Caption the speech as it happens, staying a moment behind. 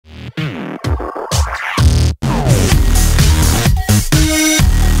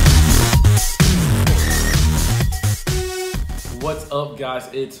guys?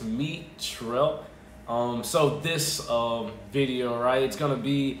 It's me, Trell. So this video, right, it's gonna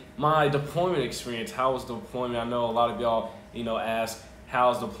be my deployment experience. How was deployment? I know a lot of y'all, ask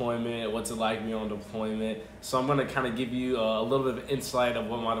how's deployment, what's it like being on deployment. So I'm gonna kind of give you a little bit of insight of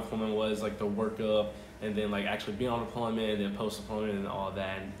what my deployment was, like the workup, and then like actually being on deployment, and then post deployment, and all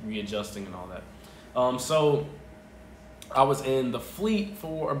that, and readjusting and all that. So I was in the fleet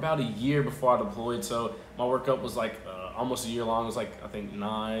for about a year before I deployed. So my workup was like almost a year long. It was like I think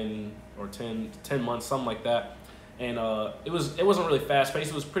 9 or 10 months, something like that. And it wasn't really fast paced.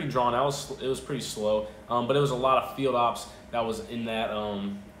 It was pretty drawn out. It was pretty slow. But it was a lot of field ops that was in that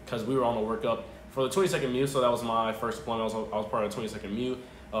because we were on the workup for the 22nd MU. So that was my first deployment. I was part of the 22nd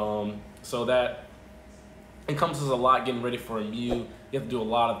MU. So that encompasses a lot getting ready for a MU. You have to do a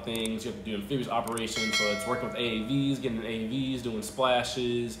lot of things. You have to do amphibious operations, so it's working with AAVs, getting AAVs, doing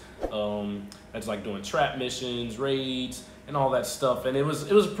splashes. That's like doing trap missions, raids, and all that stuff. And it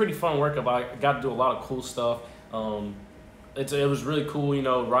was a pretty fun workup. I got to do a lot of cool stuff. It was really cool,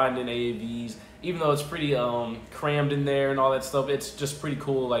 riding in AAVs. Even though it's pretty crammed in there and all that stuff, it's just pretty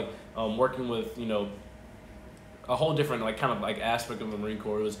cool. Like working with a whole different aspect of the Marine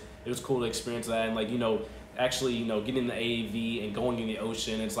Corps. It was cool to experience that, and actually, getting in the AAV and going in the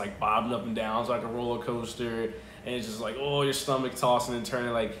ocean, it's like bobbing up and down. It's like a roller coaster, and it's just like, oh, your stomach tossing and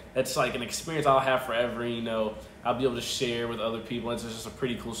turning. Like, that's like an experience I'll have forever. I'll be able to share with other people. It's just a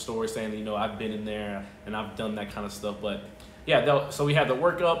pretty cool story saying that, I've been in there and I've done that kind of stuff. But yeah, so we had the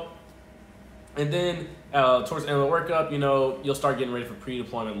workup, and then towards the end of the workup, you'll start getting ready for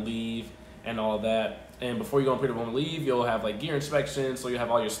pre-deployment leave and all that. And before you go on pre-deployment leave, you'll have like gear inspection, so you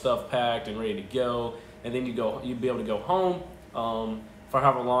have all your stuff packed and ready to go. And then you'll be able to go home for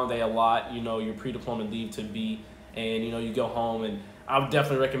however long they allot, your pre-deployment leave to be. And, you go home, and I would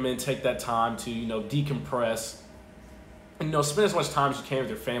definitely recommend take that time to, decompress. And, spend as much time as you can with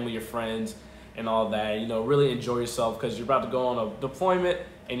your family, your friends, and all that. Really enjoy yourself, because you're about to go on a deployment,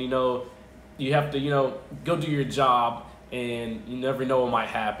 and, you have to, go do your job, and you never know what might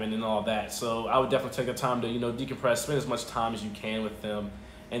happen and all that. So I would definitely take the time to, decompress, spend as much time as you can with them.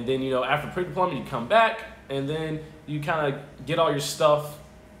 And then, after pre-deployment, you come back, and then you kind of get all your stuff,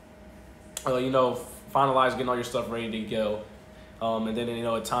 finalize getting all your stuff ready to go. And then,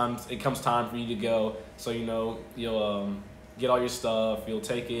 it comes time for you to go. So, you'll get all your stuff, you'll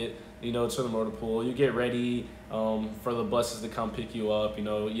take it, to the motor pool. You get ready for the buses to come pick you up.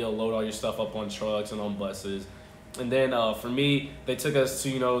 You'll load all your stuff up on trucks and on buses. And then for me, they took us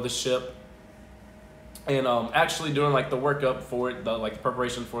to, the ship. And actually doing like the workup for it, the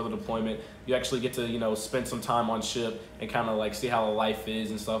preparation for the deployment, you actually get to spend some time on ship and kind of like see how the life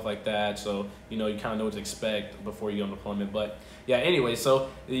is and stuff like that. So you kind of know what to expect before you go on deployment. But yeah, anyway, so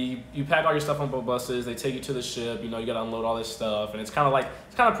you pack all your stuff on both buses. They take you to the ship. You got to unload all this stuff, and it's kind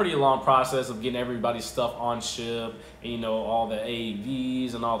of pretty long process of getting everybody's stuff on ship, and all the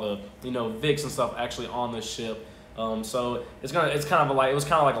AAVs and all the VICs and stuff actually on the ship. So it was kind of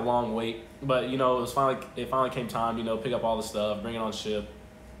like a long wait, but it finally came time to pick up all the stuff, bring it on ship,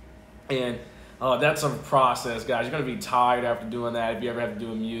 and that's a process, guys. You're gonna be tired after doing that if you ever have to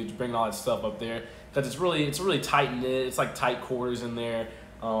do a MU, bringing all that stuff up there, because it's really tight knit. It's like tight quarters in there,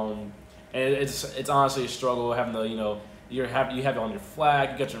 and it's honestly a struggle having to you have it on your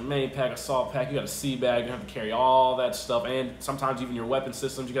flag, you got your main pack, assault pack, you got a sea bag, you have to carry all that stuff, and sometimes even your weapon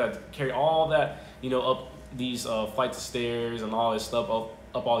systems, you got to carry all that up these flights of stairs and all this stuff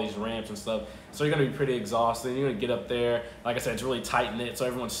up all these ramps and stuff. So you're gonna be pretty exhausted. You're gonna get up there, like I said, it's really tight knit, so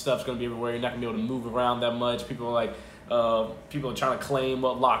everyone's stuff's gonna be everywhere. You're not gonna be able to move around that much. People are trying to claim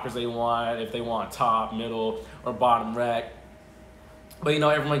what lockers they want, if they want top, middle, or bottom rack. But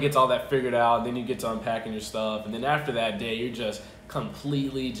everyone gets all that figured out, and then you get to unpacking your stuff, and then after that day, you're just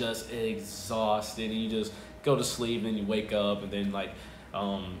completely exhausted, and you just go to sleep, and then you wake up, and then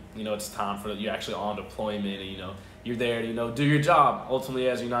it's time for you're actually on deployment, and you're there to do your job ultimately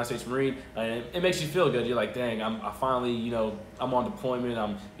as a United States Marine, and it makes you feel good. You're like, dang, I finally I'm on deployment.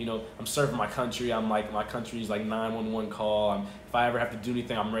 I'm serving my country. I'm like, my country's like 911 call. If I ever have to do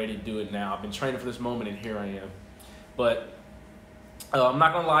anything, I'm ready to do it now. I've been training for this moment, and here I am. But I'm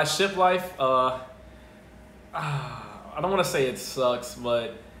not gonna lie, ship life, I don't want to say it sucks,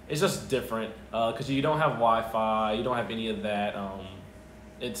 but it's just different because you don't have Wi-Fi, you don't have any of that.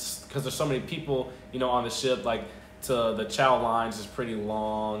 It's because there's so many people, on the ship, like to the chow lines is pretty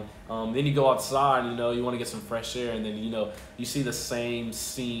long. Then you go outside, and, you want to get some fresh air, and then, you see the same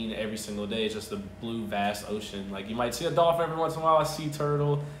scene every single day. It's just the blue, vast ocean. Like, you might see a dolphin every once in a while, a sea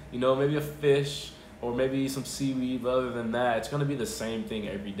turtle, maybe a fish, or maybe some seaweed, but other than that, it's going to be the same thing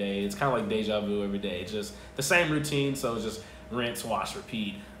every day. It's kind of like deja vu every day. It's just the same routine, so it's just rinse, wash,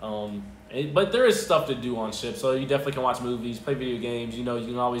 repeat. But there is stuff to do on ship, so you definitely can watch movies, play video games. You know, you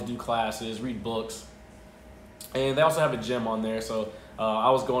can always do classes, read books, and they also have a gym on there. So I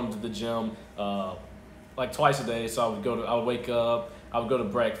was going to the gym like twice a day. So I would wake up, I would go to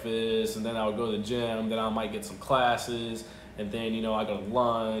breakfast, and then I would go to the gym. Then I might get some classes, and then I go to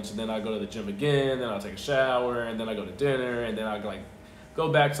lunch, and then I go to the gym again. Then I'll take a shower, and then I go to dinner, and then I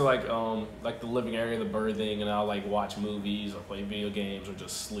go back to like the living area, the berthing, and I'll like watch movies or play video games or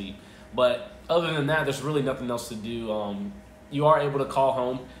just sleep. But other than that, there's really nothing else to do. You are able to call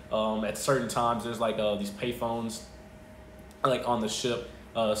home at certain times. There's like these payphones like on the ship.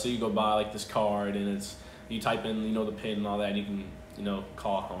 So you go buy like this card, and you type in the pin and all that, and you can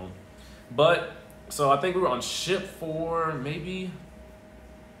call home. But so I think we were on ship for maybe,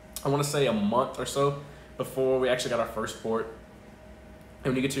 I want to say, a month or so before we actually got our first port.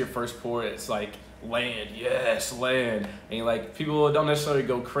 And when you get to your first port, it's like land, yes, land. And like people don't necessarily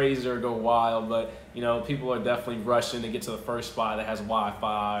go crazy or go wild, but people are definitely rushing to get to the first spot that has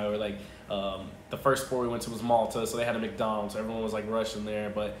Wi-Fi, or like the first port we went to was Malta, so they had a McDonald's. So everyone was like rushing there,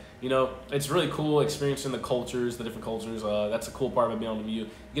 but it's really cool experiencing the cultures, the different cultures. That's a cool part about being on the Mew. You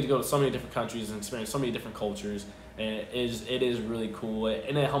get to go to so many different countries and experience so many different cultures, and it is really cool,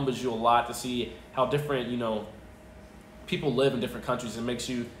 and it humbles you a lot to see how different people live in different countries. It makes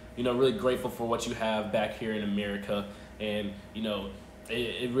you really grateful for what you have back here in America, and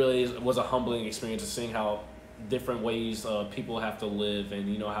it really was a humbling experience of seeing how different ways people have to live,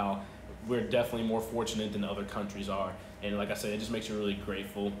 and how we're definitely more fortunate than other countries are. And like I said, it just makes you really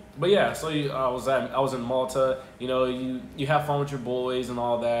grateful. But yeah, so I was in Malta. You have fun with your boys and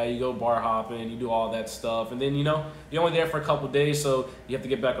all that. You go bar hopping, you do all that stuff, and then you're only there for a couple days, so you have to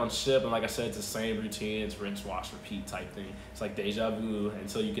get back on ship. And like I said, it's the same routine. It's rinse, wash, repeat type thing. It's like deja vu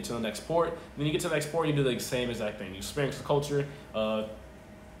until you get to the next port. And then you get to the next port, you do the same exact thing. You experience the culture.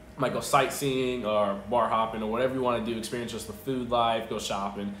 Might go sightseeing or bar hopping or whatever you want to do. Experience just the food life, go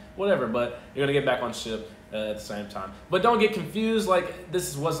shopping, whatever. But you're gonna get back on ship at the same time. But don't get confused. Like,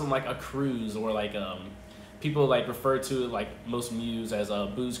 this wasn't like a cruise, or like people like refer to it, like most Mews, as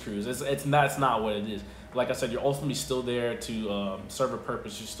a booze cruise. That's not what it is. Like I said, you're ultimately still there to serve a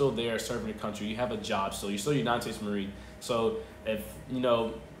purpose. You're still there serving your country. You have a job still. You're still a United States Marine. So if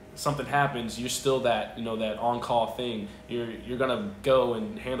something happens, you're still that that on-call thing. You're gonna go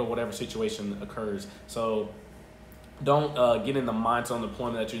and handle whatever situation occurs. So don't get in the mindset on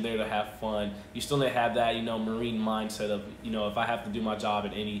deployment that you're there to have fun. You still need to have that Marine mindset of if I have to do my job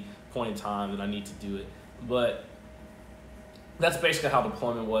at any point in time, then I need to do it. But that's basically how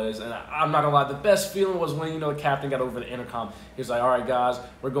deployment was. And I'm not gonna lie, the best feeling was when the captain got over the intercom. He was like, all right guys,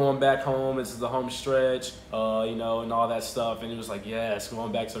 we're going back home, this is the home stretch, and all that stuff. And he was like, yes,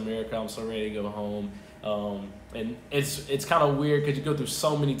 going back to America, I'm so ready to go home. And it's kind of weird because you go through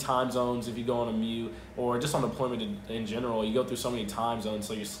so many time zones if you go on a Mew, or just on deployment in general. You go through so many time zones,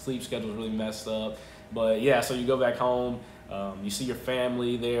 so your sleep schedule is really messed up. But yeah, so you go back home, you see your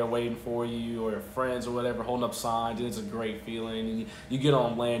family there waiting for you, or your friends or whatever, holding up signs, and it's a great feeling. And you get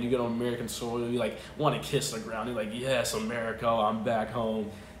on land, you get on American soil, you like want to kiss the ground. You're like, yes, America, I'm back home.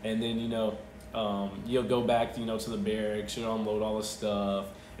 And then you'll go back to the barracks, you unload all the stuff.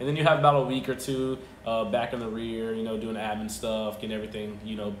 And then you have about a week or two back in the rear, doing admin stuff, getting everything,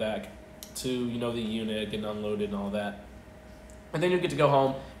 back to, the unit, getting unloaded and all that. And then you get to go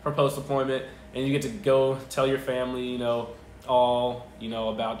home for post-deployment, and you get to go tell your family, all,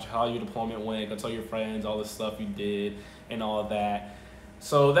 about how your deployment went, go tell your friends all the stuff you did and all of that.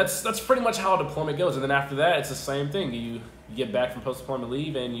 So that's pretty much how a deployment goes. And then after that, it's the same thing. You get back from post-deployment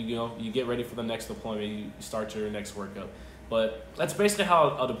leave, and you get ready for the next deployment. You start your next workup. But that's basically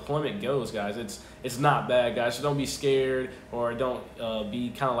how a deployment goes, guys. It's not bad, guys. So don't be scared, or don't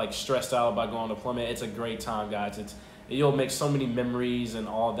be kind of like stressed out about going on deployment. It's a great time, guys. You'll make so many memories and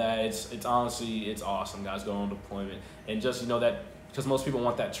all that. It's honestly, it's awesome, guys, going on deployment. And just that, because most people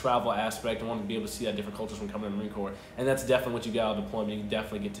want that travel aspect and want to be able to see that different cultures when coming to the Marine Corps. And that's definitely what you get out of deployment. You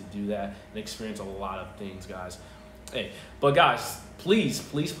definitely get to do that and experience a lot of things, guys. Hey, but guys, please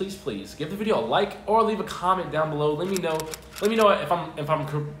give the video a like or leave a comment down below. Let me know if I'm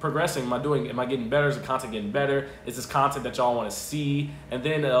progressing. Am I getting better? Is the content getting better? Is this content that y'all want to see? And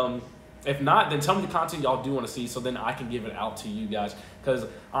then if not, then tell me the content y'all do want to see, so then I can give it out to you guys, because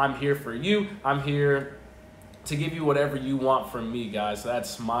I'm here for you. I'm here to give you whatever you want from me, guys.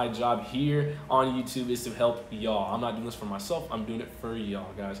 That's my job here on YouTube, is to help y'all. I'm not doing this for myself. I'm doing it for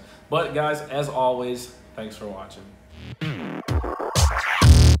y'all, guys. But guys, as always, thanks for watching.